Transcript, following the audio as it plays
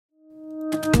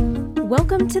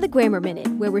Welcome to the Grammar Minute,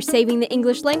 where we're saving the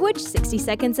English language 60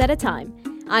 seconds at a time.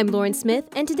 I'm Lauren Smith,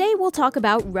 and today we'll talk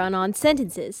about run-on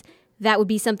sentences. That would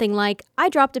be something like, I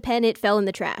dropped a pen, it fell in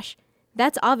the trash.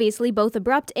 That's obviously both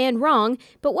abrupt and wrong,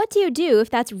 but what do you do if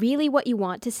that's really what you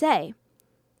want to say?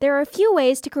 There are a few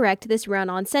ways to correct this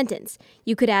run-on sentence.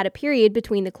 You could add a period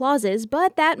between the clauses,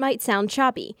 but that might sound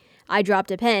choppy. I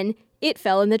dropped a pen, it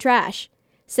fell in the trash.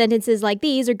 Sentences like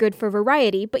these are good for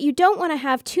variety, but you don't want to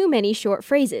have too many short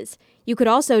phrases. You could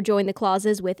also join the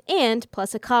clauses with and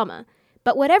plus a comma.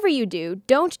 But whatever you do,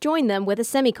 don't join them with a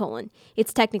semicolon.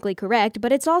 It's technically correct,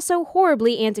 but it's also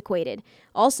horribly antiquated.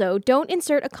 Also, don't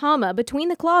insert a comma between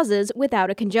the clauses without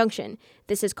a conjunction.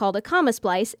 This is called a comma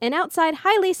splice, and outside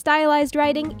highly stylized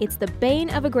writing, it's the bane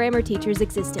of a grammar teacher's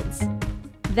existence.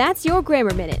 That's your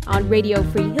Grammar Minute on Radio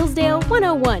Free Hillsdale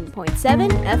 101.7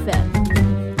 FM.